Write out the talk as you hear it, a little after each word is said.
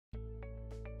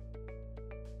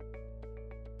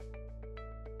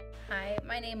Hi,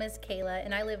 my name is Kayla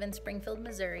and I live in Springfield,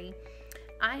 Missouri.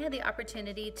 I had the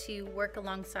opportunity to work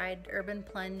alongside Urban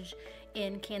Plunge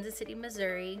in Kansas City,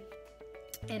 Missouri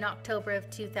in October of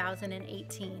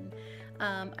 2018.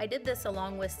 I did this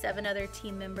along with 7 other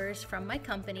team members from my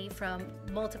company from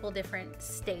multiple different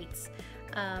states.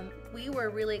 We were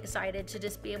really excited to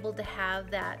just be able to have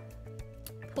that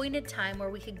pointed time where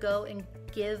we could go and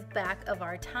give back of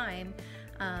our time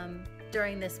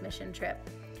during this mission trip.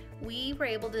 We were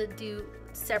able to do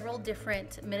several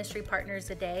different ministry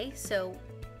partners a day. So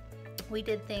we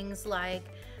did things like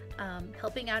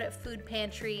helping out at food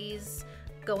pantries,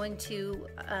 going to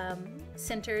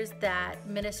centers that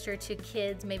minister to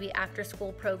kids, maybe after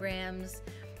school programs,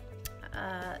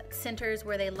 centers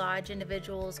where they lodge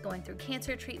individuals going through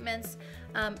cancer treatments.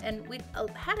 And we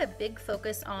had a big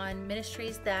focus on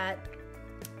ministries that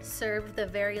served the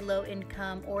very low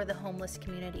income or the homeless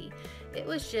community. It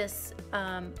was just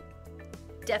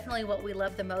definitely what we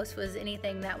loved the most was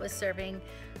anything that was serving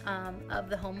of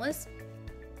the homeless.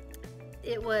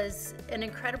 It was an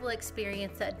incredible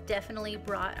experience that definitely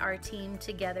brought our team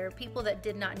together. People that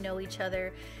did not know each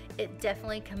other, it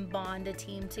definitely can bond a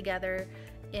team together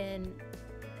in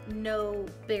no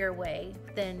bigger way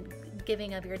than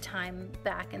giving of your time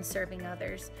back and serving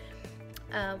others.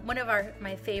 One of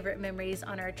my favorite memories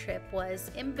on our trip was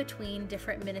in between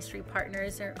different ministry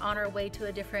partners or on our way to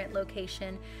a different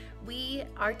location.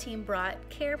 Our team brought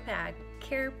care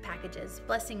packages,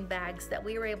 blessing bags that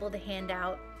we were able to hand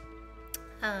out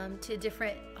to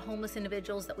different homeless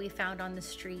individuals that we found on the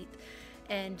street.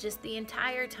 And just the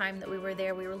entire time that we were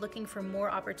there, we were looking for more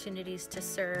opportunities to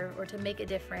serve or to make a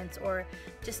difference or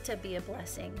just to be a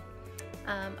blessing.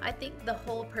 I think the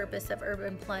whole purpose of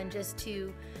Urban Plunge is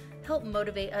to help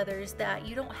motivate others that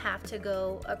you don't have to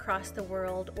go across the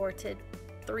world or to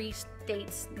 3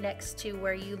 states next to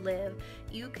where you live.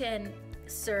 You can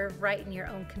serve right in your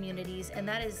own communities, and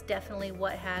that is definitely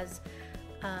what has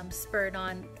spurred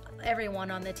on everyone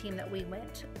on the team that we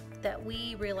went. That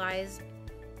we realized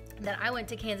that I went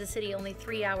to Kansas City only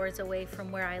 3 hours away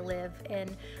from where I live,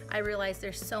 and I realized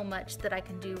there's so much that I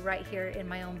can do right here in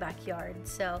my own backyard.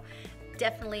 So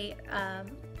definitely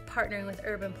partnering with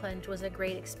Urban Plunge was a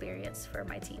great experience for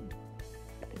my team.